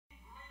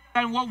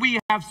than what we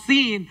have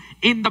seen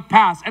in the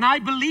past. And I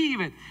believe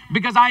it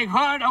because I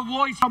heard a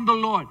voice from the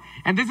Lord.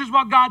 And this is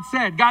what God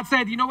said. God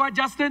said, you know what,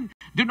 Justin?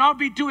 Do not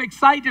be too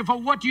excited for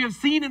what you have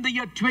seen in the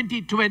year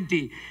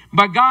 2020.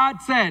 But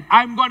God said,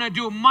 I'm going to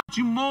do much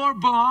more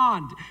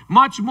beyond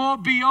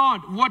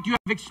what you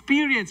have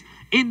experienced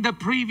in the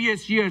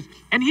previous years.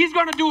 And He's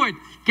going to do it.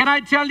 Can I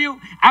tell you,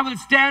 I will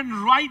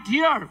stand right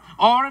here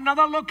or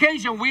another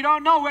location. We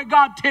don't know where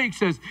God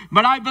takes us.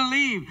 But I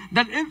believe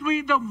that if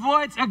we the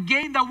words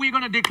again that we're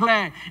going to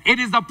declare, it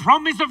is the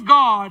promise of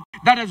God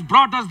that has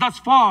brought us thus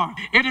far.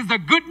 It is the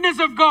goodness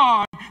of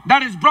God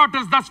that has brought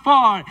us thus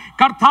far.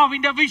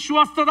 കർത്താവിന്റെ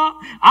വിശ്വസ്തത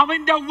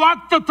അവന്റെ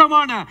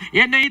വാഗ്ദത്തമാണ്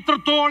എന്നെ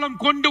ഇത്രത്തോളം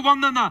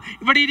കൊണ്ടുവന്നെന്ന്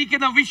ഇവിടെ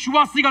ഇരിക്കുന്ന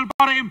വിശ്വാസികൾ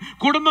പറയും,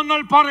 കുടുംബങ്ങൾ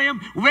പറയും,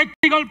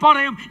 വ്യക്തികൾ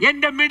പറയും.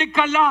 എന്റെ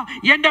മിടുക്കല്ല,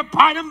 എന്റെ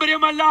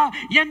പാരമ്പര്യമല്ല,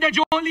 എന്റെ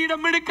ജോലിയുടെ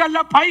മിടുക്കല്ല,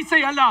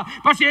 പൈസയല്ല,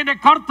 പക്ഷെ എന്റെ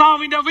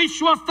കർത്താവിന്റെ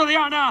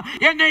വിശ്വസ്തതയാണ്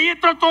എന്നെ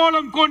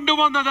ഇത്രത്തോളം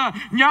കൊണ്ടുവന്നത്.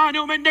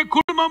 ഞാനും എന്റെ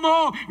കുടുംബമോ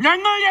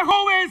ഞങ്ങൾ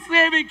യഹോവയെ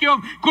സേവിക്കും.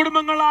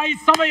 കുടുംബങ്ങളായി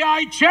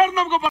സഭയായി ചേർന്ന്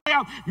നമുക്ക്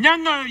പറയാം,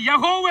 ഞങ്ങൾ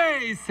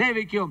യഹോവയെ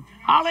സേവിക്കും.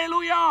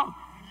 ഹല്ലേലൂയ.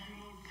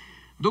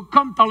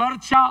 ദുഃഖം,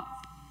 തളർച്ച,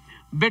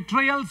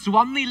 ബെട്രയൽസ്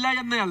വന്നില്ല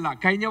എന്നല്ല,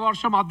 കഴിഞ്ഞ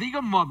വർഷം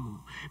അധികം വന്നു.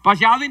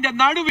 പക്ഷെ അതിന്റെ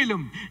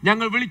നടുവിലും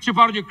ഞങ്ങൾ വിളിച്ചു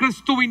പറഞ്ഞു,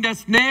 ക്രിസ്തുവിന്റെ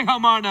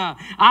സ്നേഹമാണ്.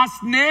 ആ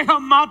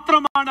സ്നേഹം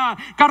മാത്രമാണ്,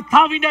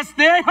 കർത്താവിന്റെ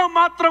സ്നേഹം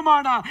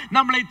മാത്രമാണ്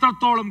നമ്മളെ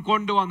ഇത്രത്തോളം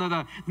കൊണ്ടുവന്നത്.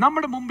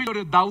 നമ്മുടെ മുമ്പിൽ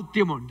ഒരു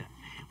ദൗത്യമുണ്ട്.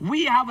 We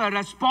have a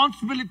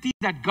responsibility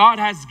that God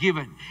has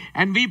given.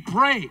 And we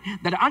pray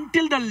that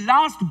until the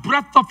last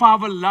breath of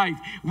our life,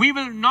 we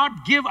will not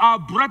give our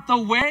breath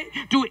away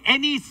to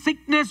any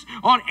sickness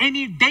or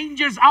any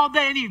dangers out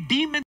there, any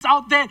demons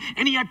out there,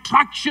 any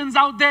attractions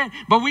out there.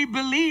 But we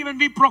believe and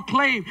we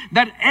proclaim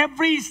that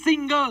every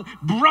single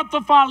breath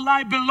of our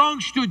life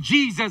belongs to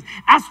Jesus.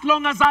 As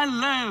long as I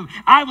live,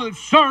 I will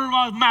serve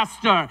our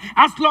Master.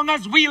 As long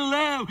as we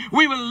live,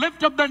 we will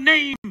lift up the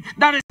name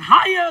that is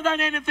higher than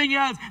anything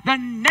else, the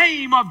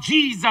name of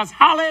Jesus.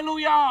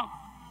 Hallelujah.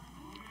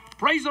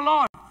 Praise the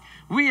Lord.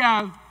 We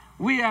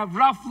have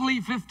roughly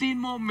 15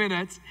 more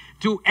minutes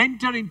to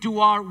enter into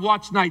our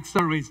watch night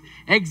service.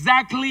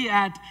 Exactly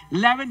at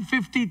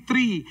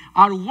 11:53,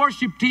 our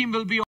worship team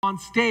will be on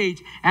stage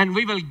and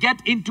we will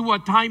get into a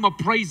time of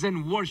praise and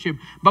worship.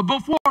 But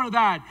before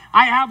that,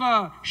 I have a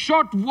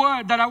short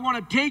word that I want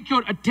to take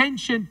your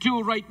attention to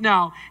right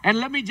now. And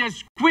let me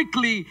just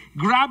quickly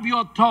grab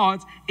your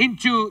thoughts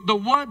into the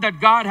word that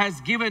God has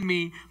given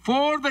me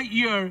for the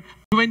year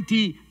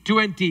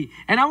 2020.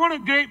 And I want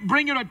to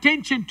bring your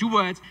attention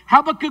towards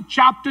Habakkuk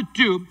chapter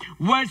 2,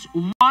 verse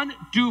 1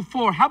 to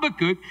 4.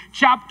 Habakkuk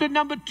chapter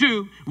number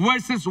 2,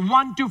 verses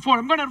 1 to 4.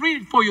 I'm going to read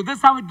it for you. This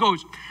is how it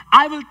goes.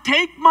 I will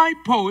take my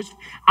post.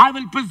 I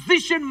will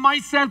position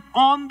myself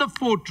on the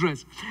fortress.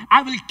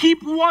 I will keep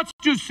watch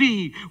to see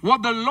what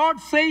the Lord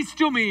says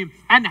to me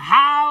and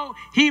how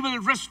He will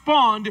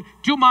respond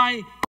to my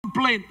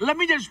complaint. Let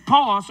me just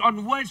pause on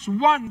verse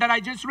 1 that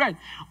I just read.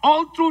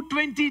 All through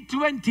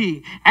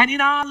 2020 and in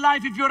our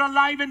life, if you're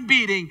alive and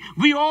beating,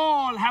 we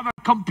all have a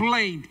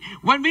complaint.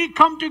 When we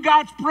come to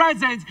God's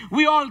presence,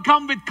 we all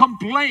come with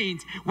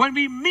complaints. When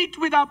we meet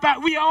with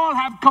we all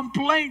have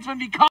complaints. When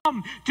we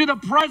come to the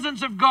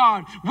presence of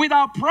God with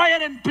our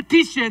prayer and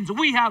petitions,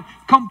 we have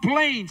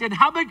complaints. And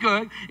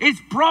Habakkuk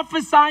is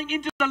prophesying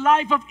into the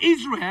life of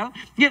Israel.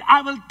 Yet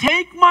I will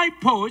take my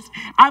post.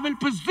 I will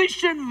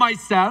position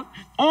myself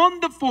on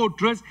the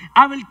fortress.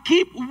 I will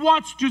keep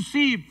watch to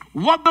see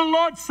what the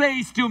Lord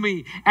says to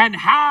me and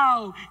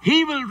how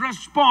He will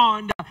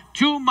respond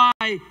to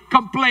my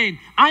complaint.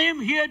 I am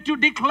here to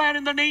declare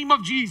in the name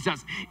of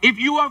Jesus. If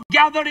you have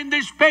gathered in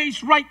this space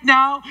right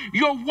now,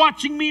 you're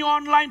watching me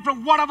online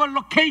from whatever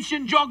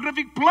location,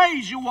 geographic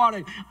place you are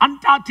in,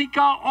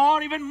 Antarctica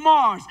or even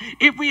Mars.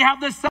 If we have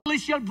the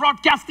Celestial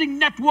Broadcasting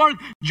Network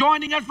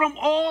joining us from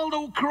all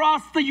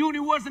across the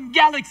universe and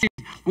galaxies,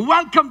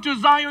 welcome to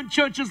Zion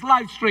Church's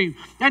live stream.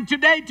 And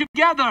today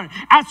together,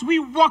 as we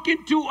walk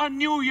into a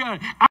new year,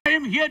 I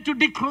am here to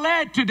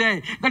declare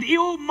today that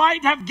you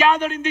might have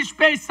gathered in this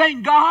space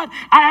saying, God,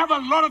 I have a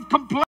lot of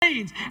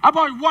complaints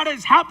about what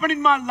has happened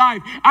in my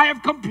life. I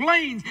have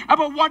complaints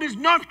about what is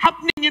not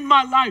happening in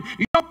my life.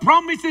 Your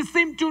promises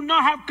seem to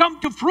not have come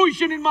to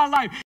fruition in my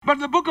life. But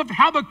the book of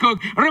Habakkuk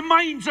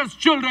reminds us,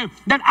 children,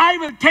 that I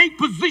will take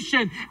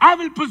position. I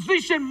will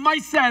position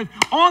myself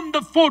on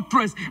the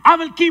fortress. I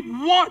will keep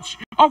watch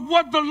of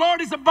what the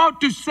Lord is about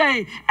to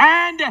say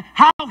and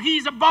how He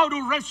is about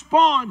to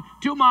respond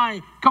to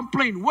my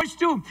complaint. Verse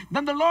 2,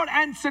 then the Lord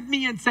answered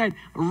me and said,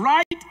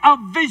 write a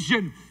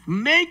vision,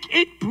 make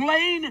it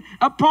plain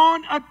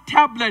upon a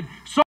tablet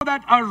so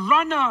that a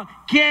runner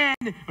can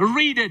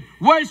read it.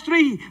 Verse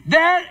 3,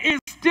 there is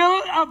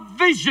still a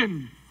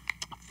vision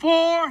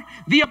for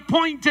the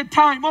appointed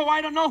time. Oh,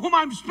 I don't know whom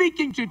I'm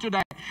speaking to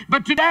today.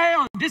 But today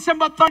on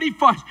December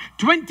 31st,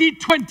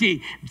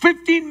 2020,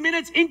 15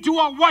 minutes into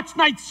our watch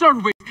night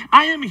service,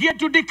 I am here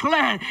to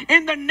declare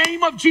in the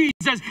name of Jesus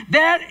Jesus,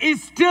 there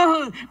is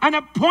still an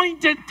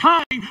appointed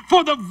time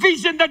for the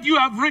vision that you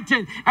have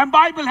written. And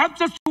Bible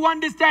helps us to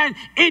understand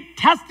it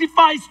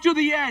testifies to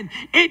the end.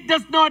 It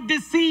does not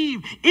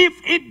deceive. If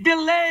it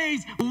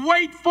delays,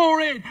 wait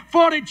for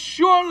it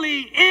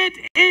surely it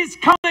is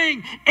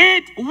coming.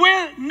 It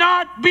will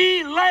not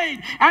be late.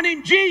 And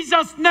in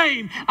Jesus'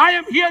 name, I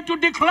am here to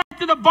declare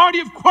to the body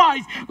of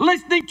Christ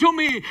listening to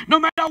me, no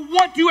matter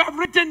what you have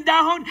written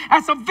down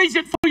as a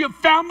vision for your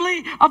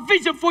family, a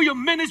vision for your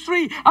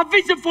ministry, a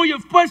vision for your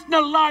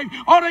personal life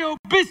or your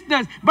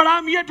business, but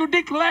I'm here to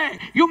declare,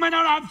 you may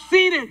not have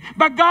seen it,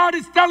 but God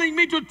is telling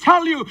me to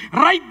tell you,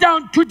 write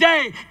down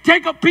today,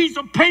 take a piece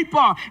of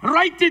paper,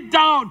 write it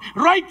down,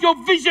 write your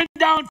vision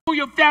down for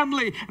your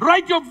family,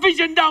 write your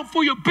vision down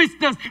for your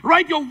business,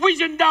 write your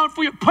vision down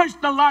for your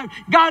personal life.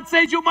 God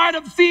says you might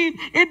have seen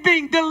it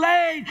being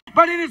delayed,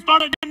 but it is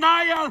not a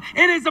denial.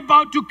 It is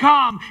about to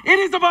come. It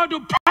is about to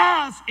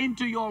pass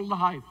into your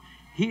life.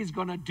 He's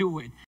going to do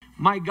it.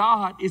 My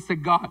God is a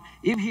God.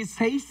 If He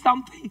says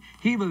something,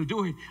 He will do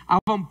it.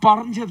 അവൻ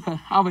പറഞ്ഞത്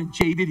അവൻ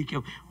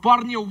ചെയ്തിരിക്കും.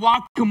 പറഞ്ഞ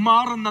വാക്ക്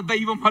മാറുന്ന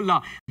ദൈവമല്ല.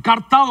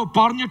 കർത്താവ്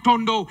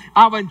പറഞ്ഞിട്ടുണ്ടോ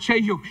അവൻ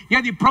ചെയ്യും.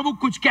 यदि प्रभु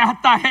कुछ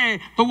कहता है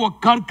तो वो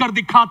कर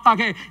दिखाता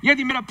है.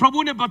 यदि मेरा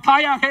प्रभु ने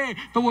बताया है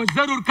तो वो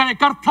जरूर करे.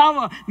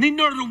 കർത്താവ്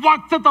നിന്നോട്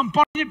വാഗ്ദത്തം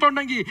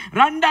പറഞ്ഞിട്ടുണ്ടെങ്കിൽ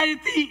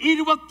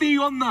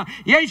 2021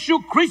 യേശു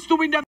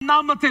ക്രിസ്തുവിന്റെ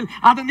നാമത്തിൽ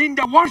അത്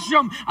നിന്റെ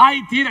വർഷം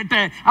ആയി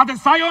തീരട്ടെ. അത്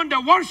സയോന്റെ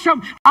വർഷം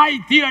ആയി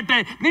തീരട്ടെ.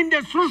 നിന്റെ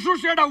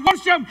ശുശ്രൂഷയുടെ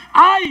വർഷം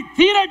ആയി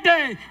തീരട്ടെ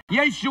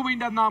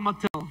യേശുവിന്റെ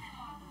നാമത്തിൽ.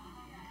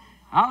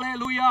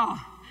 Hallelujah,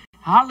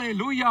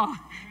 hallelujah,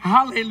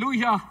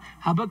 hallelujah.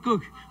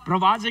 Habakkuk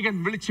പ്രവാചകൻ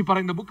വിളിച്ചു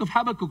പറയുന്ന, the book of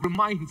Habakkuk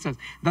reminds us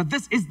that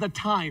this is the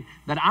time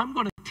that I'm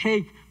going to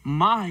take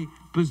my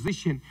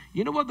position.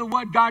 You know what the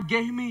word God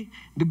gave me?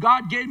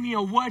 God gave me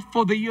a word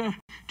for the year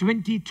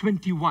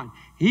 2021.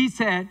 He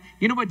said,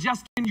 you know what,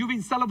 Justin, you've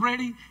been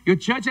celebrating, your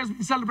church has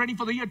been celebrating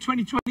for the year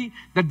 2020,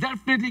 that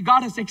definitely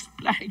God has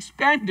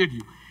expanded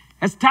you,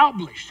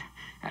 established.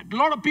 A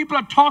lot of people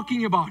are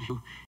talking about you.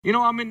 You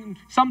know, I mean,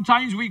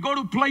 sometimes we go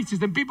to places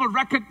and people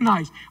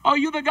recognize, oh,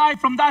 you're the guy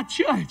from that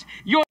church,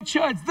 your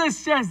church,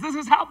 this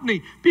is happening.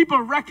 People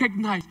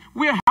recognize.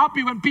 We're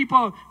happy when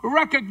people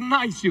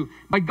recognize you.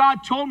 But God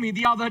told me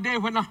the other day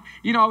when I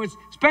was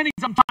spending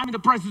some time in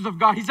the presence of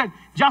God, He said,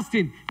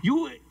 Justin, you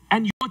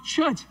and your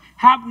church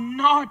have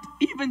not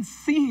even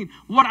seen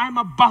what I'm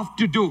about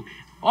to do.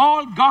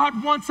 All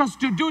God wants us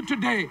to do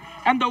today,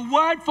 and the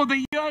word for the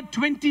year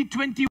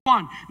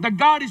 2021 that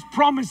God is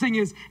promising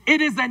is,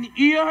 it is an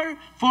year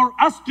for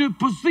us to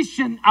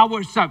position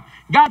ourselves.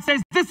 God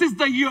says this is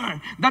the year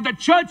that the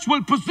church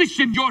will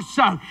position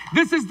yourself.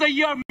 This is the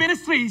year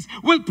ministries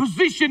will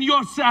position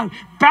yourself.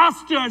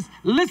 Pastors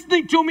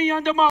listening to me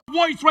under my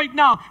voice right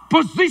now,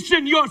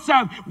 position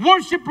yourself.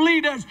 Worship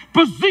leaders,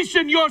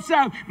 position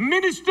yourself.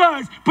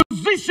 Ministers,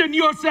 position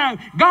yourself.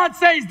 God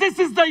says this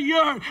is the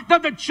year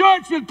that the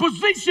church will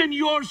position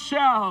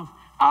yourself.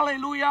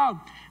 Hallelujah.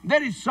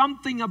 There is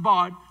something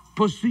about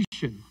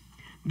position.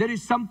 There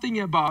is something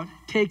about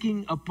taking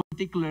a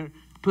particular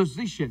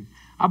position.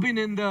 I've been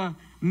in the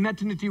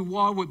maternity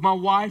ward with my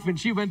wife and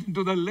she went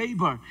into the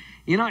labor.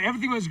 You know,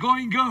 everything was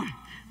going good.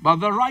 But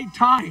at the right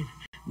time,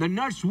 the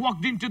nurse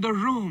walked into the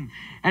room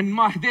and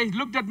they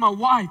looked at my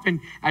wife, and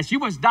as she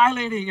was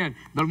dilating, and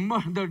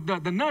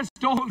the nurse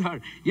told her,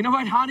 you know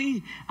what,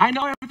 honey, I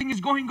know everything is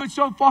going good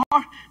so far,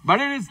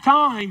 but it is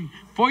time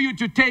for you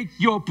to take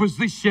your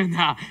position.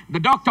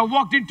 The doctor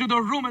walked into the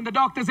room and the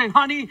doctor said,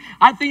 honey,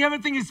 I think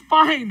everything is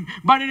fine,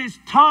 but it is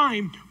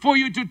time for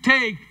you to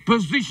take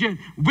position.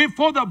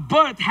 Before the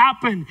birth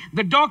happened,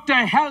 the doctor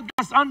helped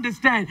us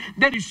understand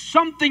there is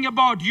something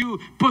about you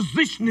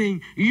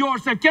positioning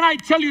yourself. Can I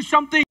tell you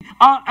something?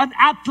 An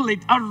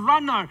athlete, a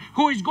runner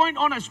who is going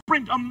on a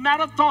sprint, a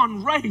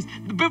marathon race,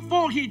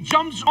 before he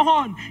jumps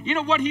on, you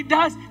know what he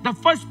does? The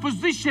first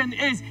position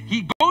is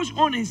he goes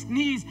on his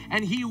knees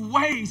and he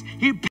waits.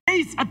 He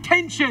pays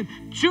attention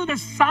to the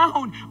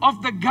sound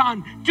of the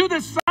gun, to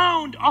the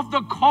sound of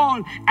the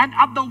call. And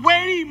at the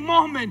very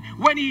moment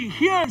when he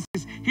hears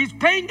this, he's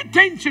paying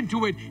attention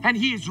to it and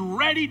he is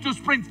ready to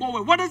sprint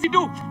forward. What does he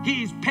do?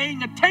 He is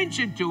paying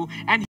attention to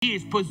and he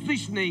is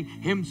positioning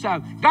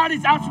himself. God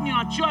is asking in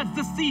our church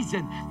this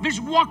season, this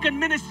walk in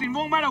ministry,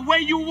 no matter where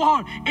you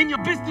are, in your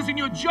business, in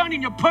your journey,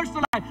 in your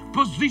personal life,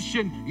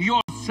 position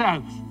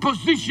yourself.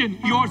 Position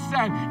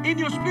yourself. In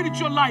your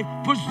spiritual life,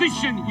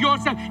 position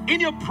yourself. In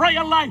your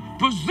prayer life,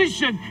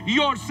 position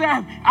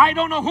yourself. I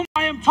don't know whom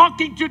I am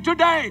talking to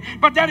today,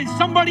 but there is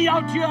somebody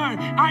out here.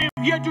 I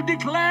am here to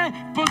declare,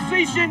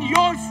 position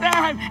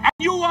yourself, and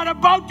you are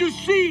about to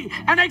see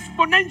an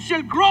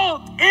exponential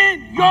growth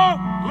in your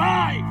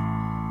life.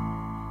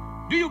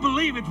 Do you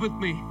believe it with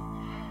me?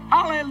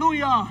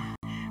 Hallelujah.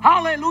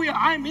 Hallelujah.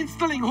 I'm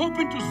instilling hope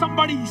into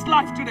somebody's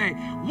life today.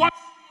 What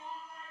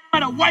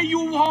matter where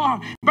you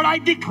are, but I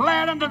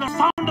declare under the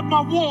sound of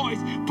my voice,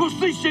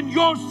 position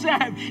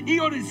yourself. In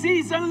your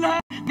season,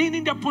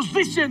 in the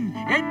position.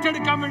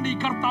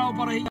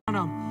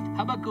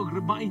 Habakkuk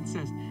reminds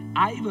us,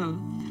 I will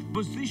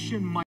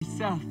position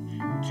myself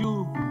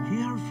to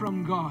hear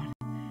from God.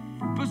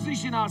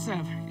 Position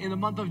ourselves. In the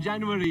month of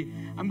January,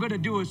 I'm going to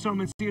do a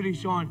sermon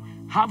series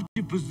on how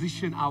to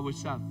position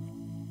ourselves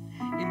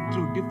into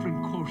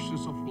different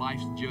courses of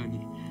life's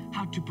journey.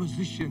 How to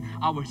position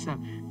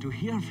ourselves to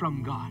hear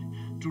from God,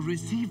 to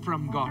receive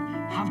from God.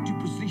 How to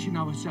position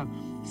ourselves.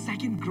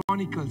 2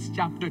 Chronicles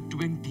chapter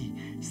 20.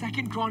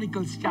 2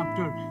 Chronicles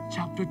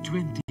chapter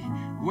 20.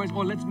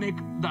 Or let's make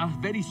the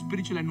very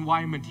spiritual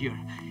environment here.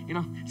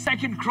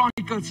 2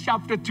 Chronicles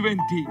chapter 20,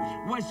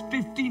 verse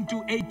 15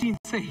 to 18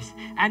 says,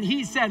 and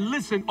he said,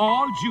 listen,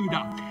 all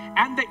Judah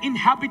and the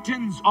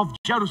inhabitants of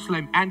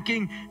Jerusalem and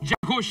King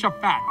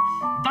Jehoshaphat,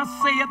 thus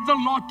saith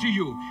the Lord to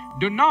you,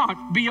 do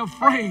not be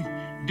afraid,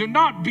 do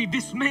not be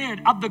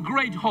dismayed at the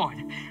great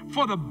horde,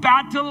 for the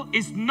battle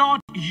is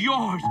not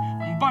yours,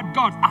 but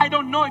God. I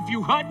don't know if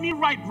you heard me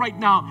right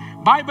now.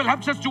 Bible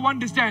helps us to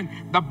understand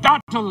the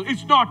battle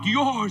is not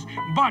yours,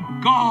 but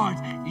God's.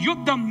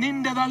 Yuddham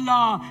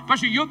nindadalla,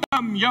 പക്ഷേ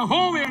യുദ്ധം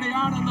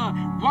യഹോവയുടെയാണെന്ന്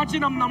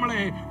വചനം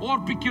നമ്മളെ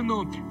ഓർപ്പിക്കുന്നു.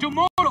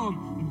 Tomorrow,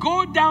 go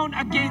down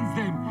against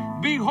them.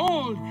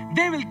 Behold,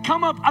 they will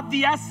come up at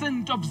the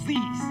ascent of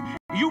Ziz.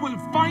 You will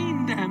find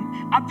them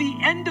at the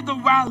end of the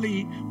valley,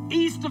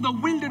 east of the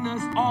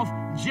wilderness of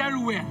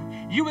Jeruel.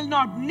 You will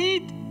not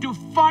need to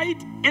fight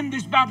in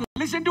this battle.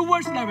 Listen to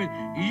verse 11.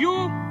 You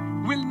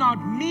will not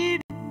need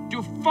to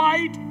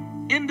fight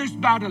in this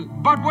battle.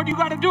 But what you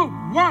got to do?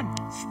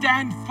 1,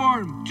 stand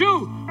firm.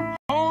 2,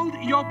 hold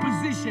your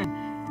position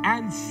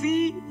and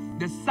see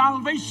the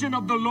salvation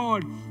of the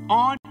Lord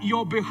on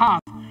your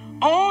behalf.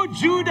 O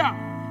Judah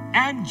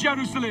and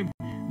Jerusalem,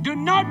 do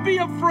not be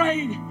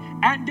afraid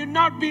and do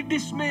not be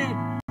dismayed.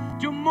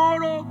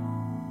 Tomorrow,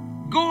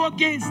 go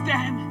against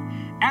them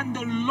and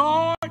the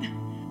Lord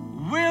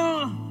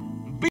will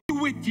be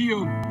with you.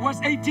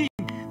 Verse 18.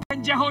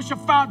 Then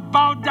Jehoshaphat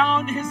bowed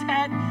down his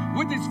head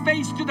with his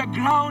face to the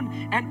ground,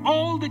 and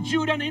all the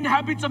Judah and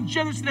inhabitants of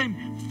Jerusalem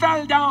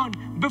fell down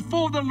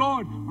before the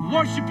Lord,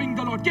 worshiping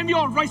the Lord. Can we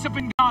all rise up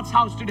in God's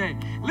house today?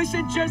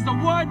 Listen, church, the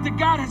word that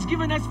God has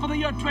given us for the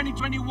year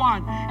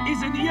 2021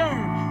 is a year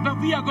that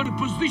we are going to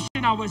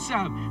position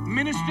ourselves.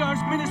 Ministers,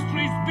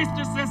 ministries,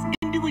 businesses,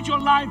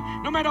 individual life,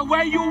 no matter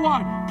where you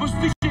are,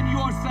 position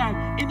yourself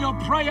in your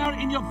prayer,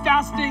 in your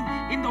fasting,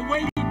 in the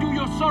way you do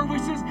your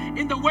services,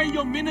 in the way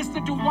you minister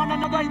to one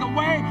another, in the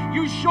way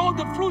you show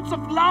the fruits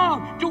of love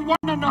to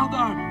one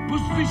another.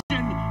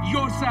 Position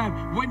yourself.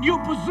 When you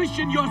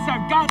position yourself,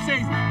 God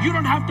says you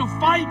don't have to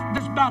fight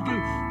this battle.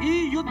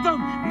 Ee yuddham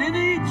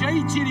nene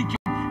jayichirikkum.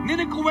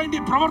 നിനക്ക് വേണ്ടി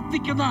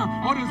പ്രവർത്തിക്കുന്ന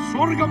ഒരു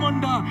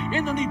സ്വർഗമുണ്ട്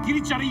എന്ന് നീ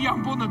തിരിച്ചറിയാൻ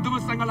പോകുന്ന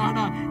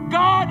ദിവസങ്ങളാണ്.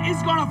 God is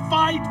going to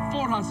fight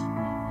for us.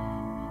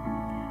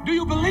 Do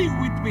you believe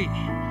with me?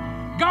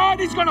 God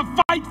is going to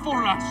fight for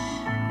us.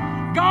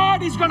 God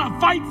is going to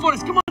fight for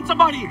us. Come on,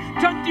 somebody.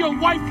 Turn to your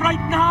wife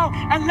right now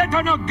and let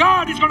her know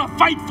God is going to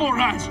fight for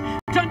us.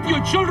 Turn to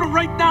your children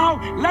right now.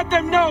 Let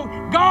them know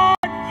God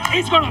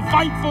is going to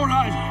fight for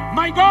us.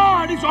 My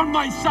God is on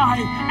my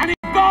side. And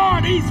if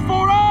God is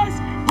for us,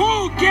 who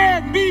can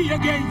be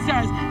against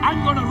us? I'm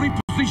going to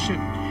reposition.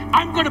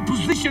 I'm going to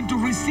position to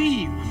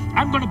receive.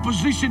 I'm going to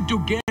position to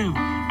give.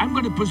 I'm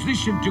going to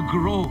position to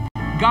grow.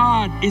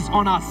 God is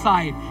on our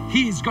side.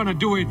 He is going to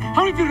do it.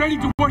 How many of you are ready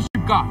to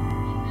worship God?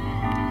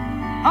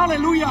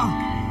 Hallelujah.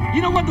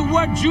 You know what the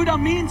word Judah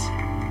means?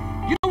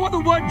 You know what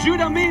the word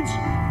Judah means?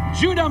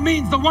 Judah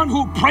means the one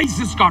who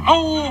praises God.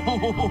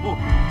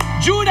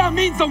 Judah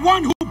means the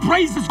one who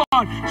praises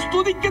God.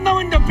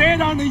 സ്തുതിക്കുന്നവന്റെ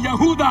പേരാണ്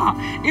യഹൂദ.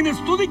 ഇന്ന്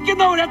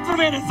സ്തുതിക്കുന്നവർ എത്ര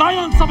പേര്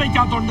സയോൻ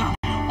സഭയ്ക്കകത്തുണ്ട്?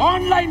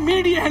 Online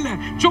മീഡിയയില്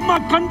ചുമ്മാ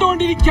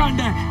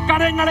കണ്ടുകൊണ്ടിരിക്കാണ്ട്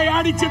കരങ്ങളെ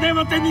അടിച്ച്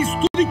ദൈവത്തെ നീ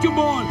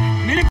സ്തുതിക്കുമ്പോൾ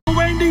നിനക്ക്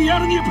വേണ്ടി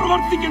ഇറങ്ങി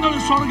പ്രവർത്തിക്കുന്ന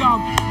ഒരു സ്വർഗം,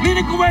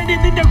 നിനക്ക് വേണ്ടി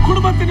നിന്റെ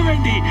കുടുംബത്തിന്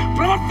വേണ്ടി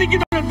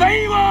പ്രവർത്തിക്കുന്ന ഒരു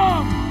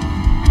ദൈവം.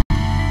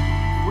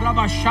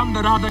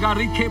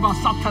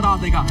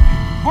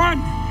 1,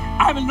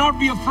 I will not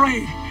be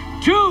afraid.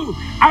 2,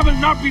 I will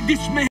not be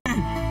dismayed.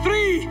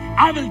 3,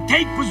 I will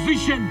take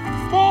position.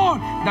 4,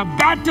 the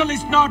battle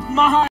is not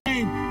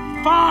mine.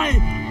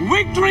 5,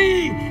 victory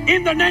in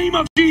the name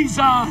of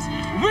Jesus.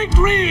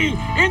 Victory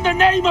in the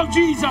name of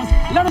Jesus.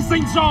 Let us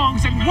sing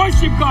songs and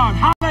worship God.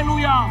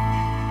 Hallelujah.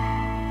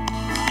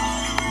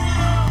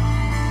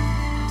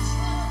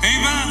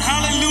 Amen.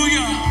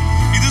 Hallelujah.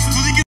 ഇത്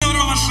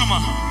സ്തുതിക്കുന്നവരുടെ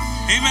വർഷമാണ്.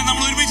 Amen.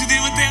 നമ്മൾ ഒരുമിച്ച്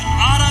ദൈവത്തെ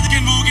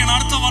ആരാധിക്കാൻ പോവുകയാണ്.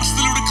 അടുത്ത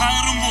വർഷത്തിലൂടെ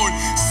കയറുമ്പോൾ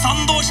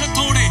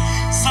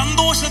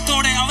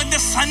സന്തോഷത്തോടെ അവന്റെ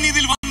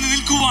സന്നിധിയിൽ വന്ന്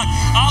നിൽക്കുവാൻ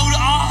ആ ഒരു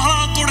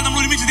ആഹ്ലാദത്തോടെ നമ്മൾ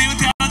ഒരുമിച്ച്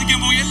ദൈവത്തെ ആരാധിക്കാൻ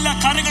പോകും. എല്ലാ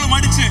കരങ്ങളും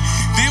അടിച്ച്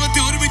ദൈവത്തെ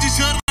ഒരുമിച്ച്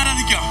ചേർന്ന്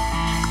ആരാധിക്കാം.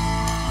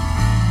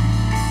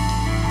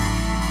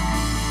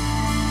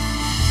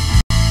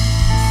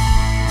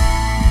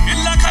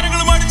 എല്ലാ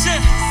കരങ്ങളും അടിച്ച്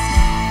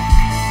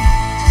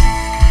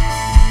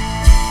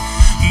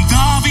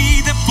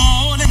ദാവീദെ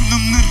പോലെ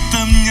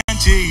നൃത്തം ഞാൻ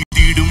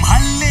ചെയ്തിടും.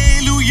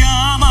 ഹല്ലേലൂയാ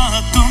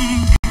മഹത്വം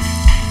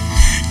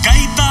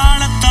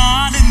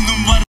കൈതാളത്താലെന്നും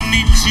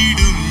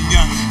വർണ്ണിച്ചിടും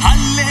ഞാൻ.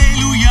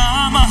 ഹല്ലേലൂയാ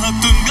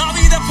മഹത്വം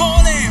ദാവീദെ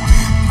പോലെ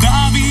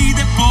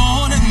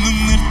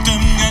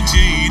നൃത്തം ഞാൻ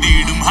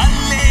ചെയ്തിടും.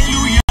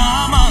 ഹല്ലേലൂയാ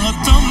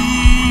മഹത്വം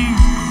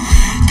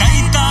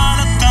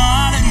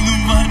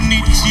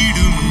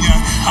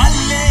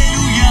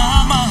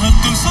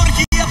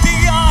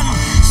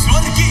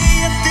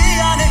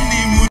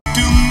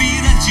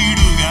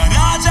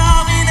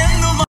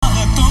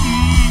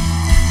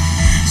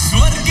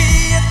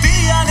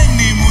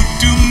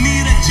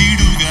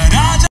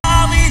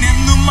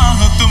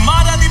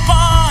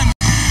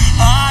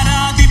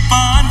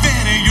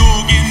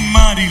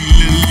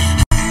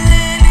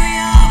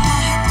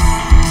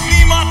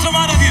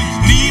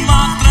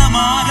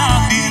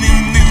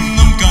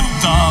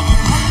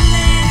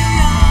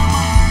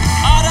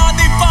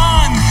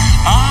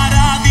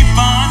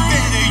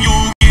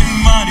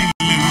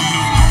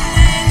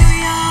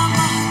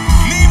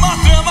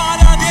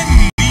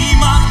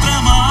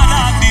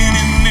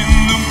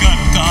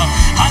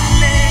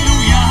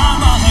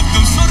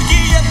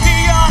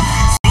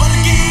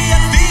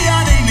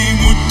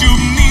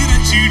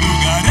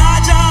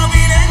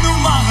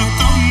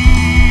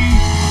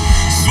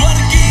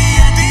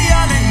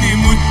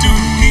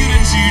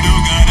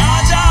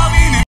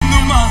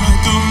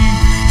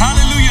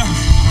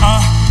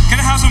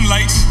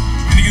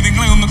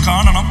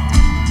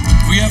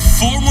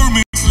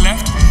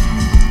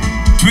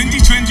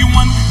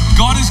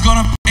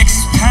gonna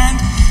expand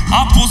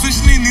our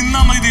positioning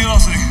ninna madi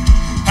devasane.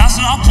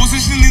 Pastor, our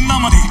positioning ninna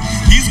madi.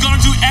 He's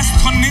gonna do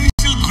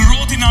exponential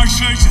growth in our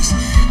churches.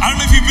 I don't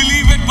know if you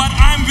believe it, but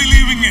I'm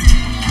believing it.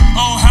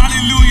 Oh,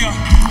 hallelujah.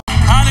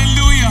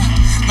 Hallelujah.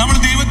 നമ്മൾ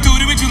ദൈവത്തെ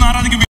ഒരുമിച്ച്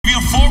ആരാധിക്കും. We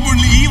are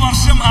forwardly ഈ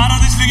വർഷം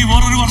ആരാധിച്ചില്ലെങ്കിൽ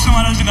വേറൊരു വർഷം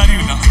ആരാധിച്ച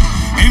കാര്യമില്ല.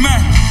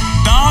 Amen.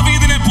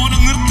 ദാവീദിനെ പോലെ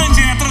നൃത്തം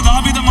ചെയ്യാൻ എത്ര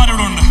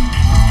ദാവീദന്മാരോട് ഉണ്ട്.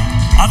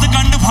 അത്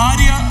കണ്ട്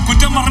ഭാര്യ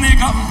കുറ്റം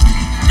പറഞ്ഞേക്കാം.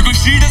 Because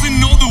she doesn't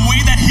know the way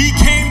that he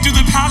came to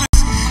the palace.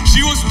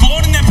 She was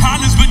born in a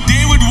palace, but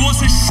David was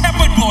a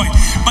shepherd boy.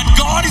 But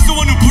God is the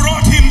one who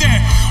brought him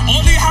there.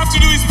 All you have to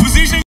do is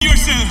position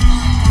yourself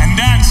and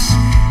dance.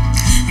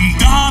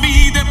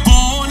 ദാവീദെ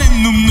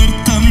പോലെന്നും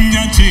നൃത്തം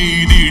ഞാൻ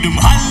ചെയ്തിടും.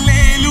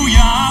 Hallelujah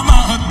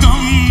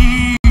മഹത്വം.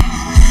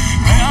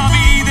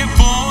 ദാവീദെ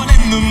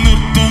പോലെന്നും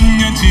നൃത്തം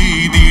ഞാൻ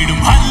ചെയ്തിടും.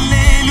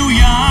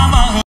 Hallelujah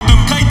മഹത്വം.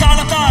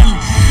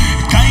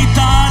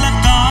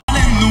 കൈതാളത്താൽ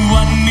എന്ന്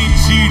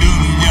വർണ്ണിച്ചിടും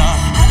ഞാൻ.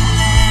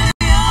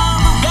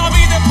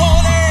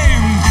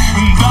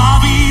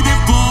 ദാവീദെ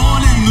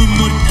പോലെന്നും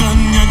നൃത്തം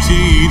ഞാൻ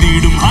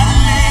ചെയ്തിടും.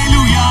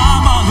 ഹല്ലേലൂയ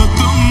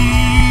മഹത്വം.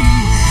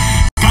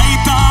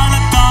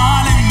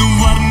 കൈതാളത്താൽ എന്ന്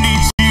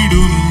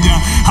വർണ്ണിച്ചിടും ഞാൻ.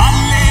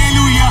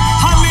 ഹല്ലേലൂയ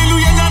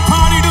ഹല്ലേലൂയ ഞാൻ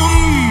പാടിടും.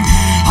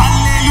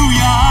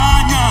 ഹല്ലേലൂയ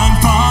ഞാൻ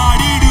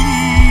പാടിടും.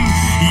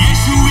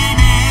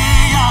 യേശുവിനെ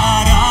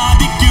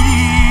ആരാധിക്കും.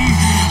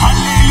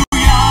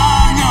 ഹല്ലേലൂയ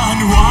ഞാൻ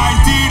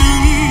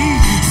വാഴ്ത്തിടും.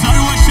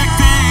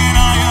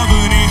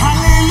 സർവശക്തനായവനെ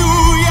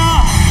ഹല്ലേലൂയ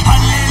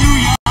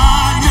ഹല്ലേലൂയ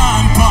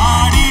ഞാൻ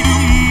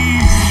പാടിടും.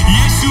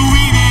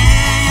 യേശുവിനെ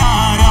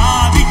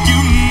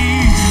ആരാധിക്കും.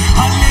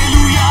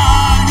 ഹല്ലേലൂയ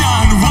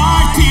ഞാൻ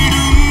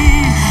വാഴ്ത്തിടും.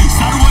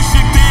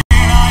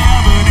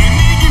 സർവശക്തനായവനെ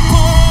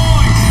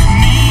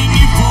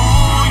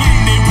നീങ്ങിപ്പോയി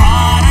എൻ്റെ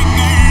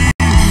ഭാരങ്ങൾ,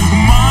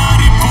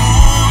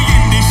 മാറിപ്പോയി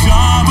എൻ്റെ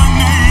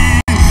ശാപങ്ങൾ,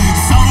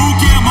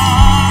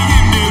 സൗഖ്യമായി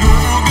എൻ്റെ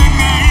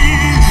രോഗങ്ങൾ.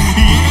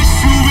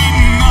 യേശുവിൻ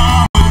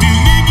നാമത്തിൽ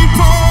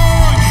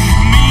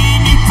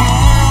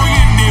നീങ്ങിപ്പോയി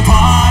എൻ്റെ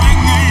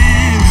ഭാരങ്ങൾ,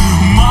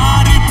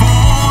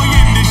 മാറിപ്പോയി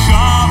എൻ്റെ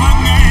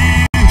ശാപങ്ങൾ,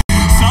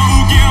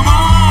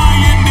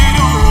 സൗഖ്യമായി എൻ്റെ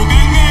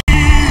രോഗങ്ങൾ.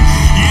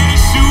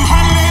 യേശു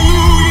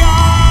ഹല്ലേലൂയ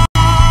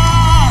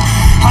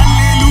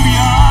ഹല്ലേലൂയ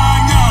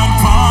ഞാൻ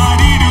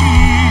പാടിടും.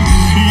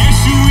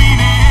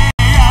 യേശുവിനെ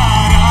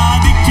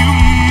ആരാധിക്കും.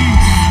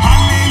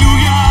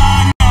 ഹല്ലേലൂയ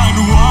ഞാൻ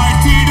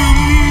വാഴ്ത്തിടും.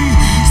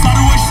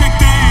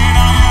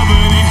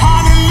 സർവശക്തനായവനെ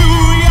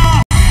ഹല്ലേലൂയ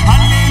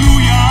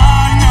ഹല്ലേലൂയ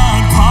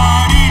ഞാൻ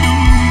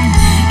പാടിടും.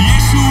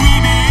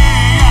 യേശുവിനെ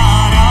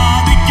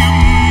ആരാധിക്കും.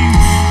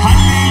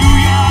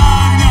 ഹല്ലേലൂയ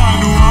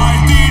ഞാൻ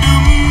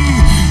വാഴ്ത്തിടും.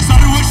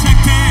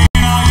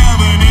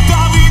 സർവശക്തനായവനെ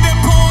ദാവീദെ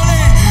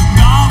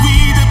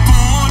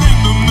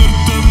പോലെന്നും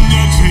നൃത്തം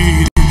ഞാൻ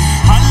ചെയ്തു.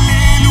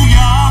 ഹല്ലേലൂയ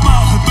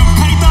മഹത്വം.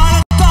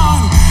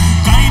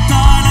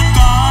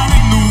 കൈതാളത്താൽ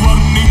എന്ന്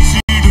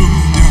വർണ്ണിച്ചിടും.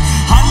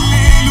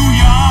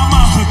 ഹല്ലേലൂയ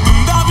മഹത്വം.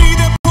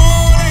 ദാവീദെ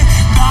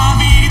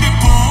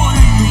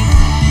പോലെന്നും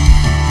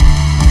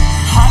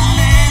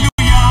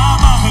ഹല്ലേലൂയ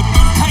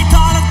മഹത്വം.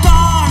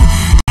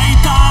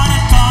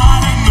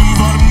 കൈതാളത്താൽ എന്നും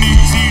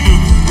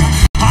വർണ്ണിച്ചിടും.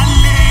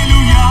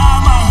 ഹല്ലേലൂയ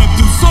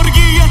മഹത്വം.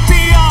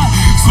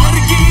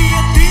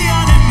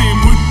 സ്വർഗീയത്തിയാൽ എന്നെ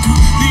മുറ്റു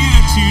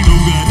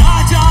നിറച്ചിടുക.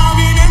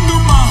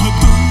 രാജാവിനെന്നും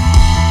മഹത്വം.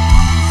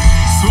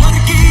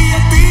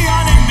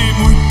 സ്വർഗീയത്തിയാൽ എന്നെ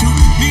മുറ്റു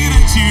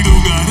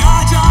നിറച്ചിടുക.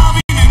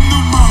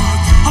 രാജാവിനെന്നും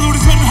മഹത്വം. അതോട്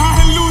ചേർന്ന്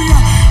ഹല്ലേലൂയ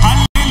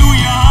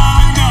ഹല്ലേലൂയ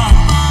ഞാൻ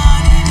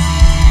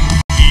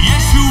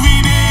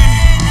യേശുവിനെ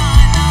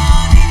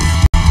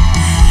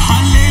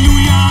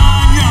ഹല്ലേലൂയ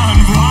ഞാൻ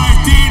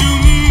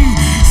വാഴ്ത്തിടും.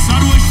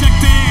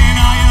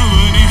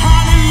 സർവശക്തനായവനെ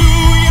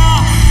ഹല്ലേലൂയ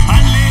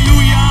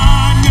ഹല്ലേലൂയ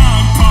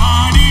ഞാൻ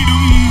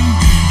പാടിടും.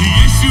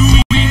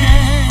 യേശുവിനെ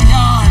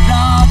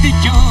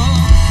ആരാധിക്കും.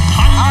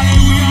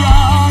 ഹല്ലേലൂയ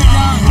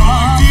ഞാൻ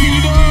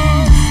വാഴ്ത്തിടും.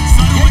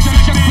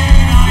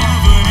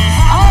 സർവശക്തനായവനെ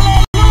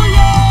ഹല്ലേലൂയ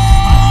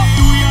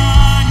ഹല്ലേലൂയ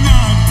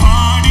ഞാൻ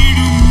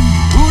പാടിടും.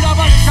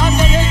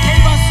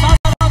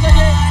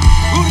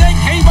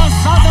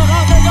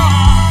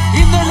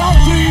 ഇന്ന്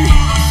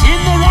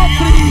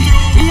രാത്രി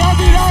ഈ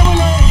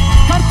അതിരാവിലെ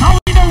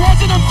കർത്താവിന്റെ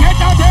വചനം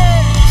കേട്ടാതെ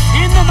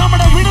ഇന്ന്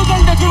നമ്മുടെ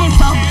വിടുതലിന്റെ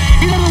ദിവസം.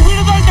 ഇതൊരു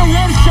വിടുതലിന്റെ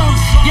വർഷം.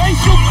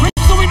 യേശു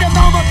ക്രിസ്തുവിന്റെ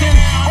നാമത്തിൽ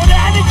ഒരു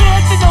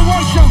അനുഗ്രഹത്തിന്റെ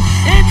വർഷം.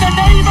 In the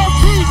name of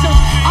Jesus,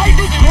 I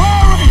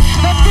declare it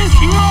that this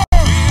year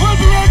will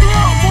be a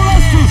year for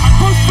us to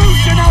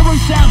position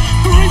ourselves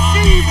to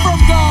receive from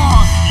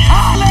God.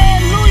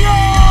 Hallelujah.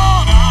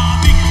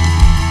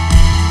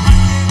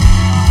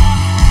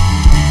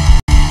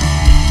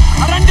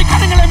 രണ്ട്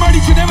കരങ്ങളെ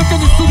മടിച്ച് ദൈവത്തെ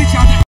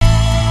സ്തുതിച്ചാണ്.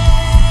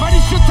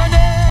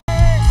 പരിശുദ്ധനെ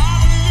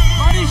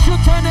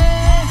പരിശുദ്ധനെ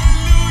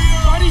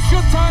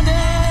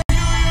പരിശുദ്ധനെ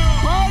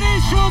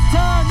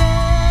പരിശുദ്ധനെ.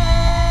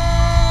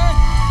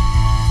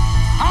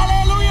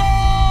 Hallelujah.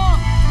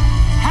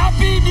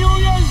 Happy New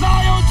Year,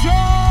 Zion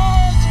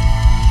Church.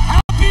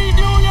 Happy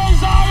New Year,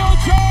 Zion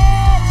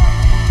Church.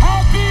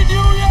 Happy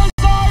New Year,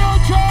 Zion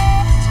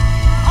Church.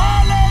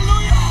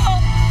 Hallelujah.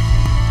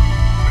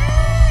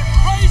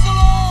 Praise the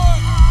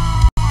Lord.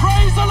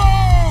 Praise the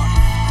Lord.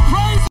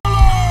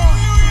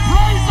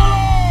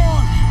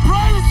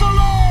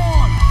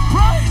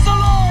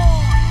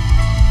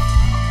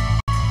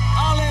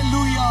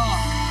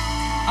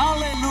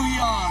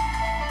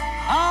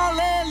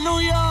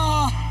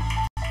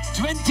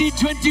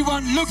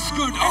 2021 looks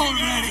good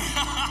already.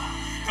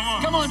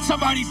 Come on,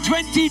 somebody.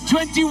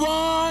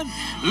 2021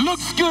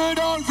 looks good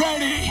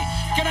already.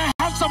 Can I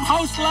have some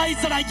house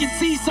lights that I can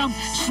see some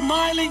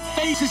smiling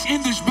faces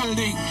in this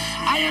building?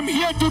 I am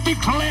here to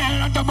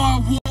declare under my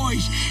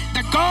voice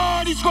that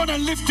God is going to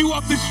lift you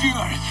up this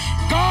year.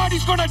 God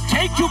is going to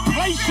take you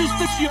places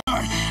this year.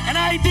 And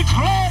I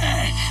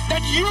declare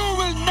that you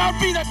will not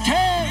be the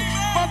tail,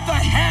 but the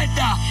head.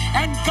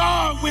 And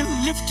God will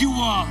lift you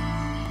up.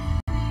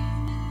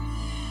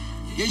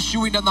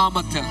 യേശുവിന്റെ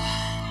നാമത്തിൽ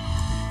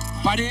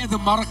പഴയത്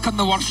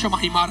മറക്കുന്ന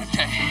വർഷമായി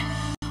മാറട്ടെ.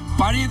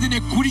 പഴയതിനെ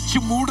കുഴിച്ചു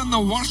മൂടുന്ന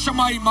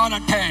വർഷമായി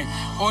മാറട്ടെ.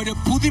 ഒരു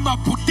പുതിമ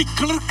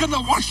പൊട്ടിക്കിളിർക്കുന്ന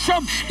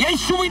വർഷം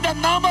യേശുവിന്റെ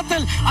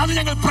നാമത്തിൽ അത്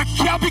ഞങ്ങൾ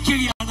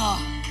പ്രഖ്യാപിക്കുകയാണ്.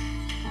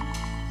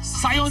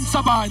 സയോൻ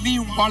സഭ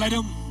നീയും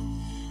വളരും,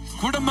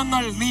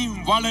 കുടുംബങ്ങൾ നീയും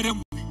വളരും.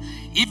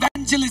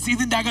 Evangelists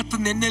ഇതിന്റെ അകത്ത്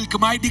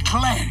നിന്നേൽക്കും. I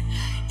declare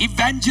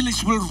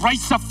evangelists will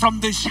rise up from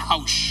this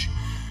house.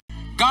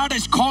 God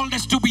has called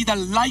us to be the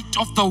light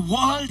of the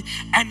world,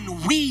 and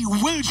we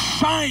will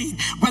shine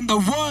when the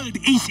world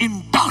is in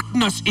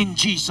darkness in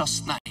Jesus'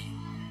 name.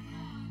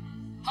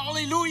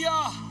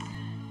 Hallelujah.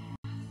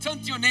 Turn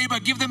to your neighbor,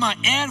 give them an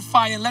air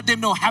fire and let them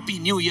know Happy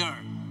New Year.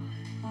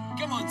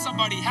 Come on,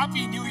 somebody,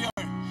 Happy New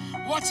Year.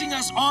 Watching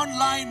us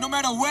online, no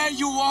matter where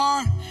you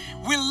are,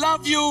 we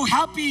love you.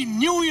 Happy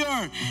New Year.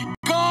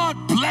 God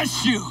bless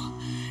you.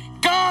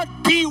 God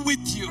be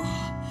with you.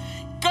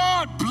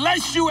 God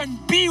bless you and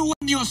be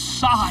on your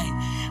side.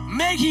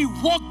 May He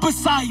walk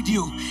beside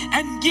you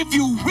and give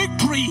you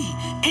victory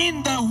in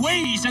the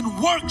ways and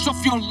works of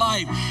your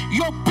life.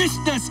 Your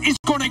business is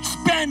going to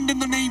expand in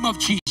the name of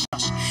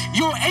Jesus.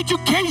 Your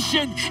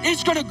education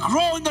is going to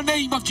grow in the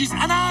name of Jesus.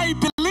 And I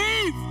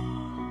believe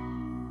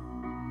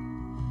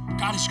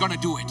God is going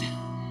to do it.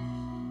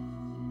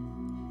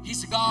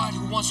 He's a God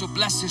who wants to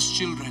bless His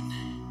children.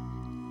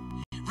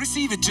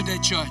 Receive it today,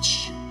 church.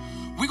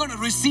 We're going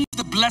to receive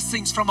the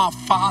blessings from our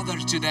Father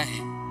today.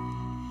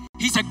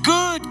 He's a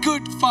good,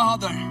 good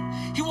Father.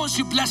 He wants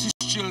to bless His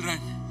children.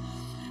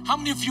 How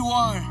many of you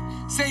are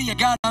saying,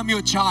 God, I'm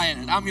your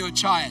child. I'm your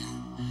child.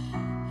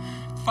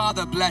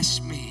 Father, bless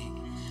me.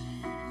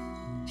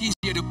 He's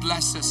here to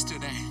bless us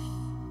today.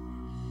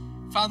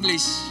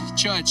 Families,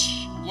 church,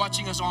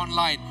 watching us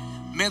online,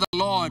 may the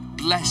Lord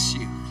bless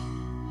you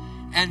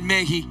and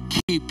may He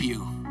keep you.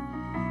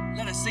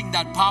 Let us sing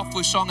that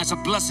powerful song as a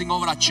blessing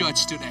over our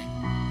church today.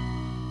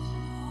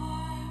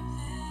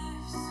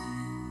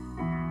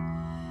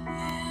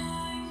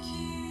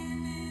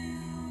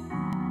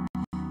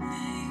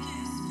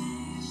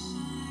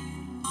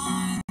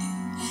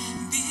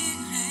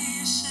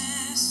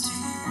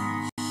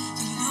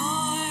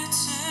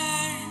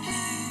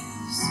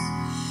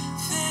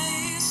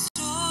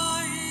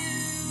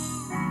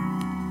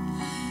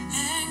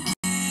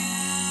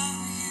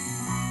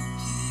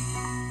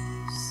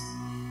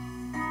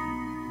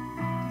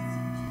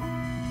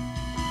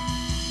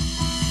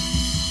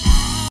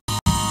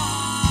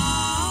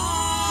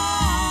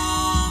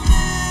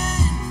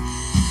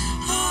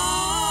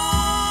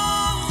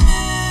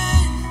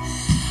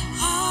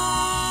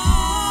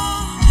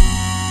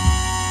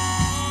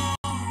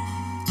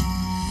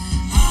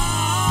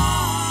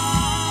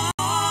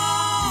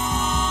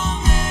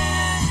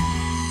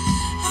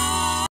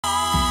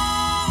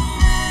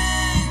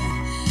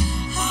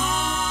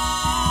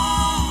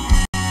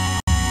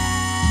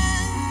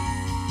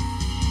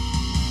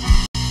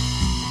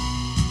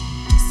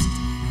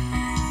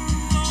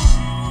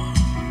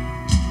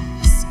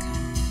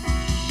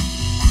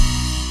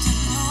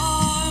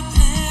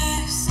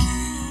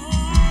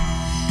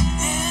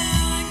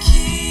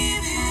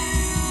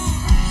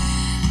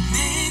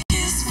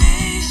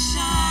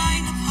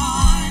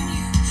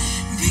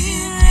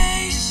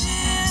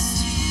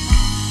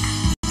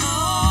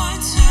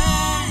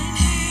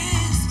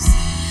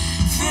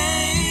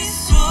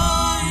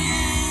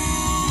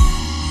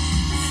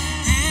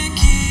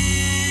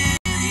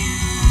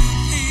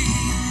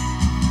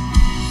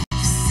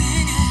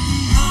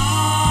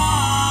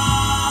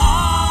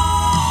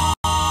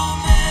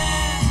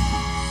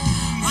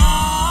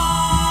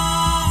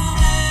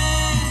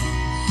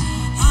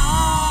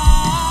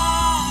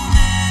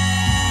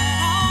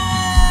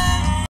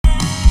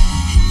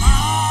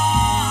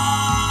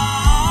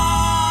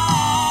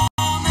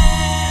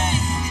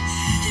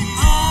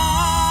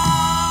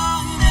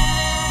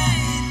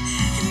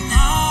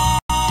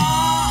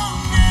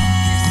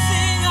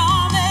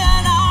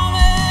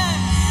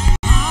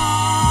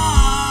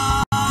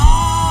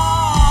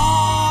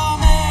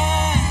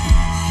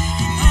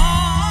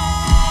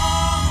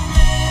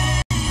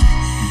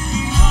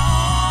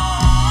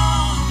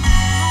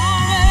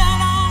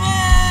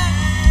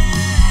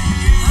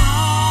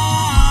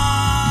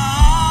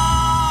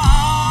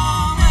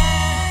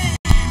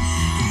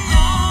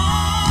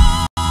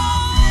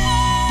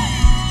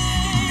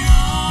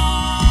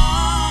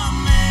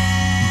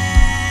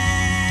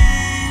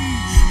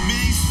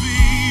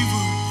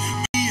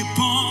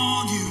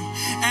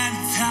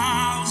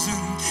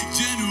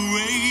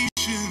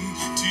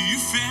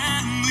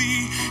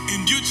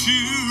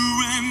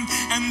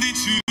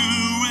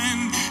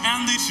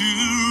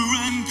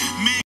 children.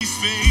 May his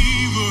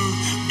favor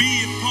be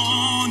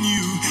upon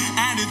you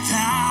and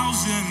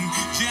 1,000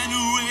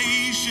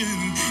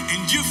 generations,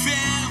 and your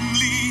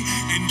family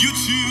and your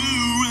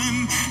children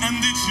and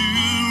the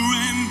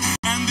children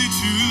and the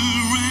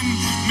children.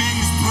 May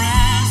his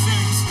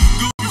presence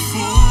go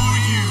before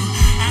you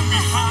and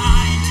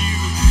behind you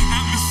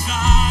and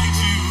beside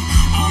you,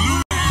 all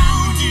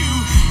around you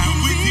and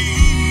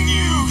within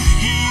you.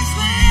 He is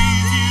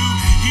with you,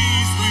 he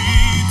is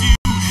with you,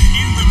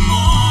 in the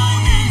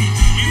morning,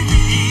 in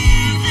the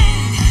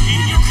evening,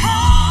 in your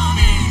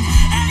coming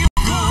and your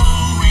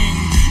going,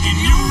 in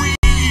your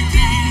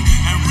weeping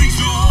and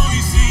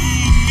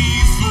rejoicing. He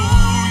is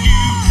for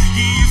you,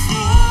 he is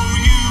for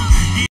you,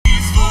 he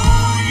is for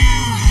you,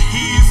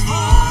 he is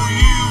for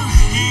you,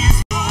 he is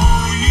for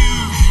you,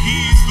 he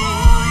is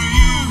for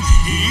you,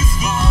 he is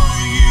for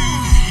you,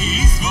 he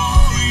is for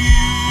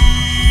you.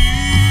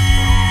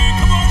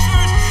 Come on,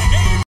 church.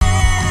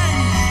 Amen.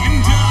 And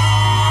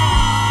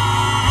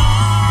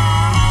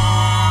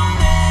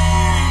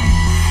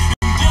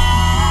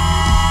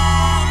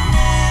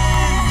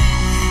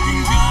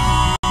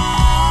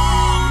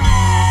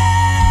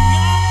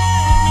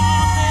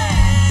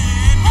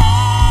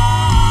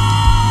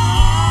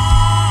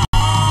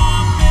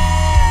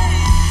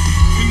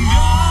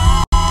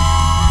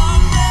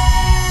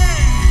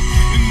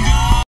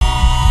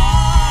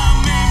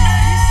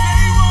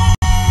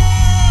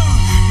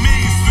may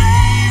his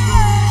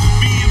favor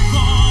be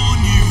upon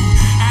you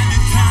and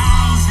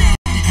 1,000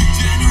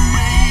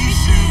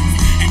 generations,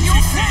 and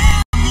your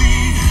family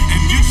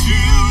and your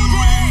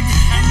children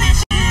and their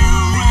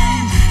children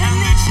and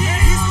their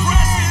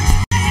children.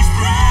 His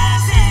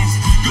presence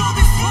go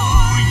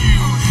before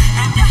you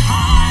and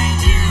behind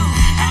you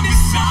and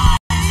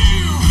beside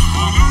you,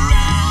 all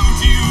around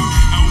you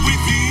and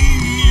within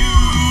you.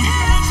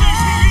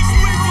 He's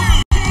with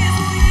you.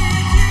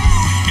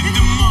 In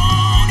the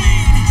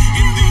morning,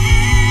 in the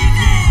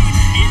evening,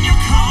 in your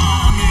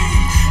coming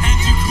and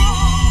your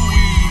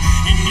going,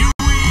 in your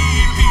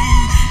weeping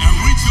and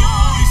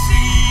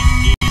rejoicing.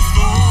 He is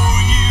for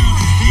you,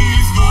 he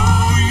is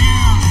for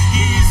you,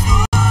 he is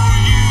for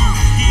you,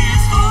 he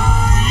is for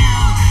you,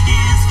 he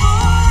is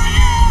for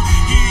you,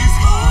 he is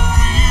for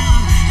you,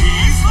 he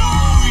is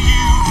for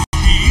you,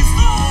 he is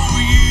for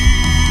you.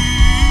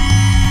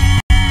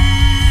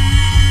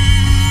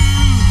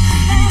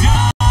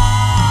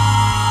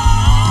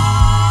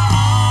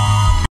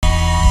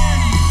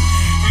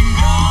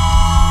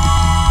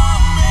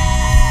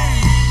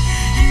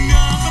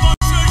 Come on,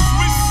 church,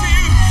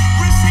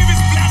 receive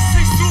his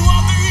blessings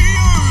throughout the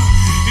year.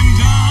 And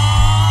amen.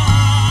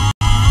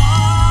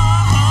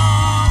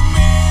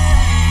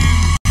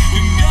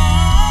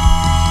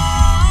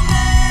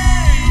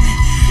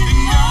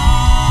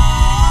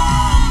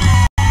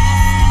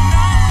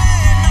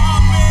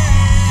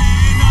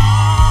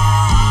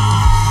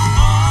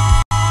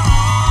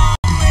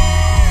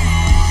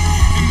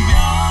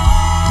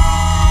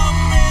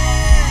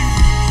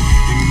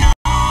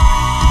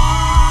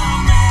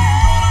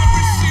 And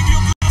receive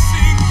your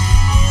blessing.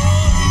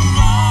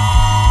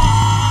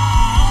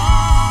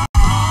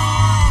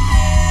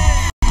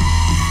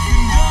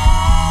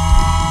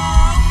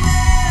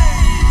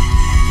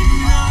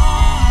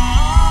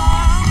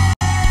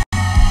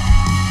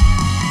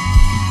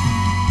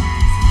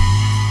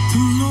 The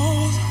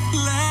Lord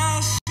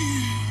bless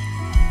you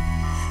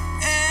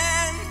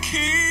and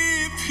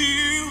keep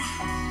you.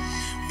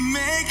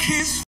 Make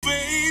his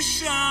face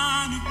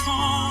shine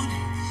upon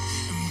you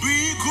and be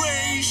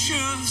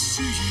gracious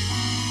to you.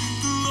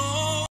 The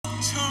Lord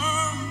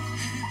turn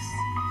his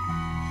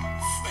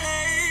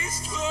face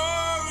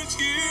towards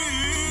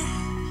you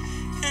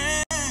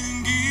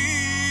and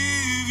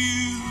give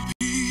you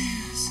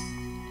peace.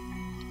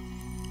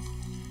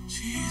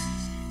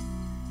 Jesus.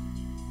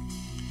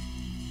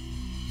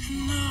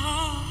 And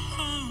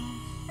amen.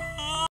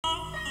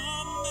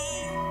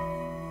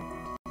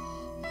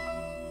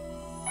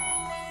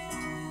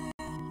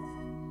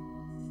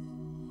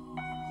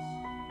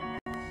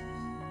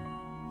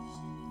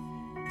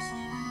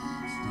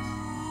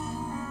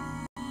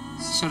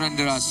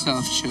 Surrender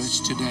ourselves, church,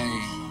 today.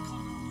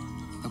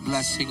 The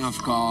blessing of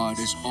God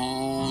is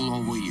all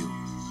over you.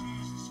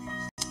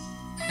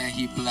 May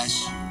he bless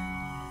you.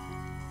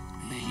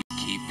 May he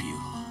keep you.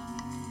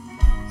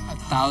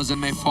 1,000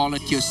 may fall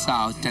at your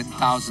south,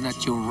 10,000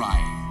 at your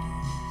right.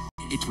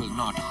 It will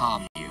not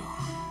harm you.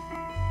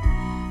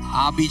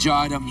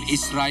 ആഭിചാരം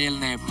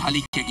ഇസ്രായേലിനെ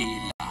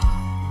ഫലിക്കുകയില്ല.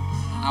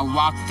 ആ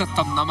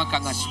വാഗ്ദത്തം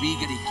നമുക്കങ്ങ്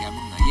സ്വീകരിക്കാം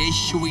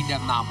യേശുവിന്റെ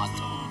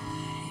നാമത്തിൽ.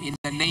 In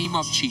the name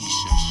of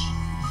Jesus.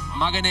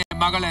 മകനെ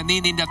മകളെ നീ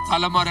നിന്റെ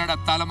തലമുറയുടെ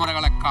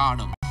തലമുറകളെ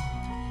കാണും.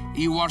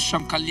 ഈ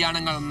വർഷം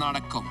കല്യാണങ്ങൾ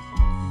നടക്കും.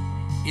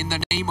 In the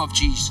name of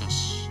Jesus.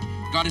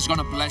 God is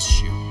going to bless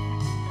you.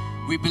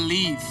 We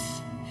believe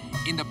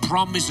in the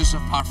promises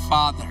of our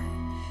Father.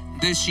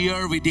 This year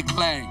we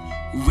declare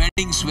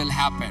weddings will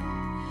happen.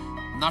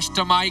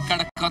 നഷ്ടമായി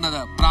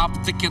കിടക്കുന്നത്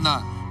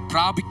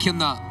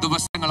പ്രാപിക്കുന്ന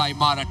ദിവസങ്ങളായി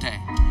മാറട്ടെ.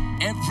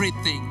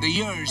 Everything, the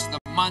years,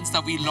 the months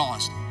that we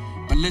lost.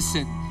 But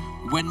listen,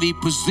 When we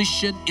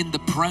position in the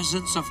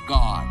presence of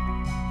God,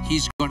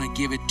 He's going to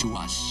give it to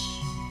us.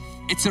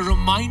 It's a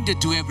reminder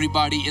to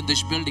everybody in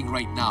this building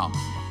right now.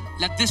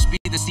 Let this be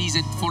the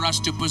season for us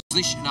to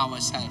position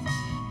ourselves.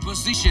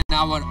 Position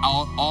our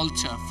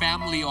altar,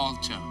 family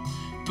altar.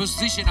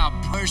 Position our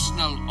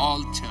personal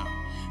altar.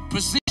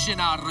 Position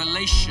our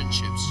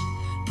relationships.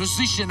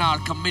 Position our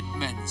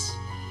commitments.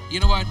 You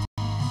know what?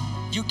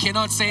 You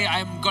cannot say,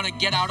 I'm going to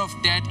get out of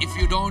debt if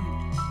you don't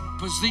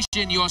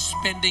position your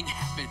spending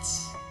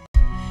habits.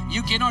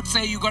 You cannot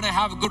say you're going to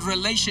have good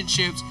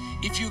relationships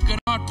if you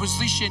cannot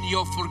position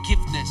your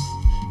forgiveness.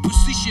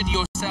 Position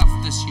yourself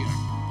this year.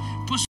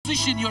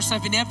 Position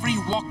yourself in every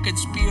walk and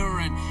sphere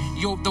and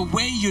the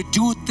way you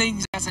do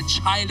things as a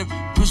child.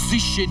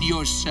 Position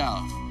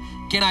yourself.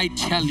 Can I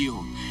tell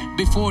you,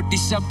 before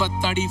December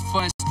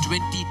 31st,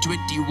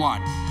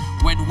 2021,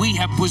 when we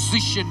have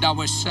positioned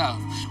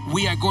ourselves,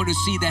 we are going to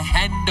see the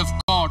hand of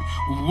God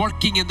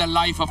working in the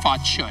life of our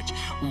church,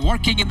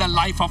 working in the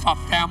life of our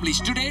families.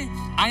 Today,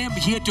 I am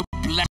here to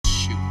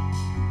bless you.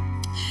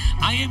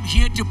 I am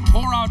here to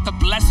pour out the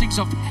blessings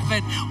of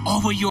heaven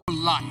over your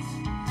life.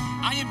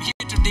 I am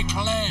here to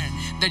declare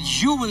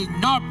that you will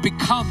not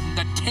become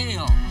the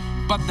tail,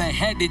 but the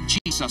head in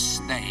Jesus'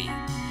 name.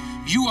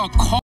 You are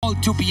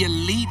called to be a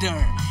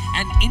leader,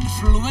 an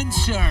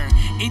influencer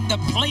in the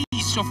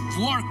place of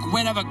work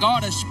wherever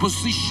God has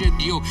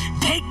positioned you.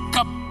 Take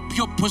up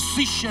your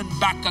position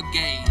back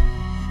again.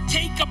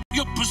 Take up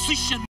your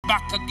position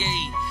back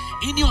again.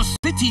 In your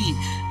city,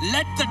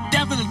 let the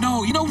devil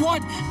know, you know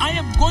what? I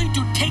am going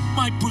to take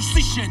my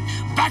position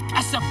back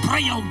as a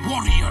prayer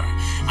warrior.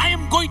 I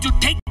am going to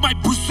take my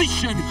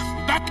position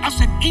back as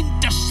an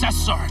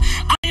intercessor.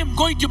 I am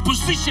going to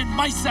position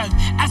myself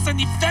as an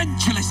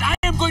evangelist. I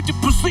am going to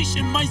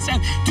position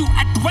myself to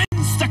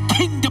advance the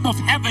kingdom of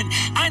heaven.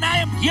 And I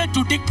am here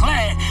to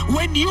declare,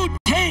 when you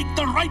take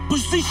the right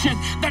position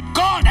that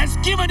God has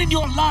given in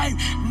your life,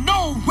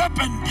 no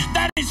weapon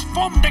that is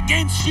formed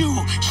against you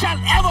shall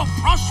ever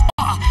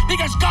prosper,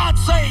 because God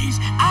says,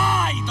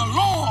 I, the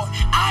Lord,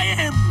 I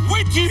am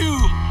with you.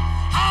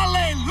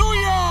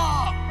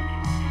 Hallelujah.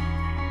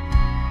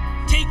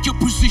 Take your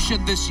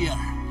position this year.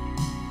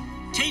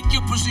 Take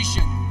your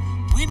position.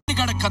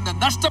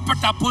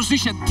 നഷ്ടപ്പെട്ട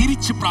position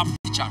തിരിച്ച്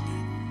പ്രാപിച്ചാണ്.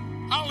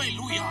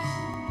 Hallelujah.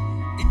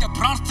 In the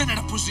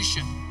പ്രാർത്ഥനയുടെ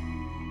position,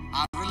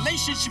 our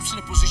relationships in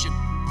a position,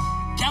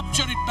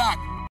 capture it back.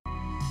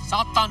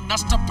 സാത്താൻ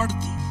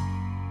നഷ്ടപ്പെടുത്തി.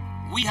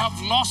 We have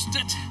lost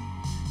it,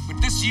 but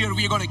this year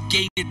we are going to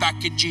gain it back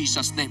in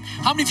Jesus' name.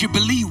 How many of you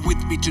believe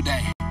with me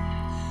today?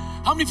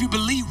 How many of you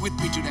believe with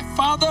me today?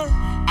 Father,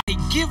 I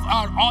give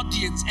our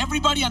audience,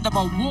 everybody under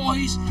my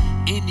voice,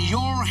 in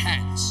your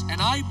hands. And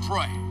I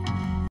pray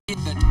in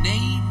the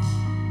name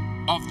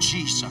of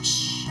Jesus.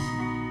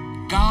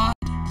 God,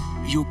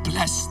 you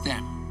bless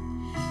them.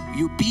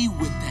 You be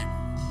with them.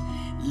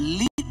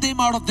 Lead them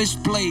out of this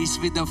place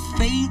with the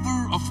favor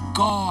of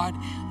God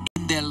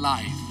in their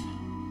life.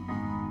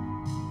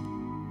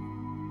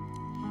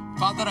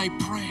 Father, I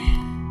pray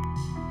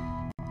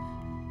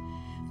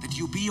that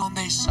you be on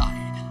their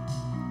side.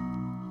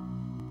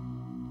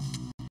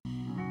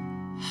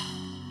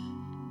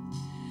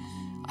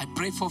 I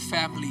pray for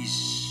families.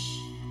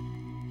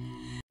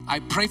 I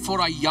pray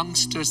for our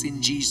youngsters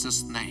in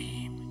Jesus'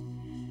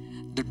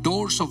 name. The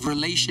doors of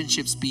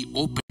relationships be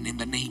open in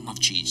the name of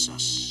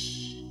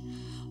Jesus.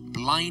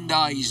 Blind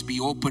eyes be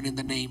open in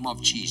the name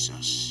of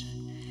Jesus.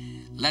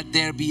 Let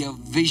there be a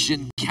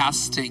vision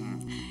casting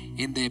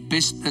in their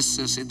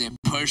businesses, in their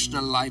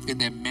personal life, in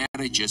their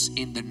marriages,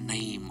 in the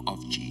name of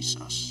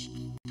Jesus.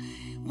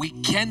 We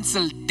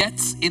cancel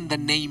debts in the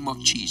name of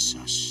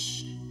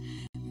Jesus.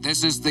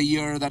 This is the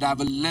year that I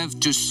will live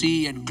to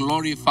see and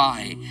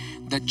glorify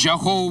that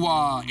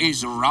Jehovah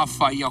is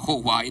Rapha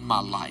Yehovah in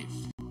my life.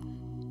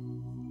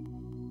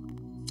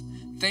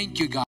 Thank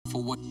you, God,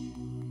 for what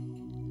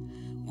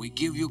we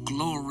give you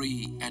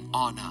glory and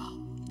honor.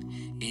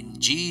 In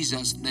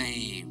Jesus'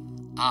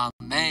 name,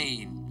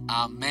 amen,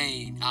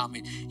 amen,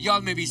 amen.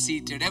 Y'all may be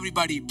seated.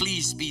 Everybody,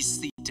 please be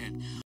seated.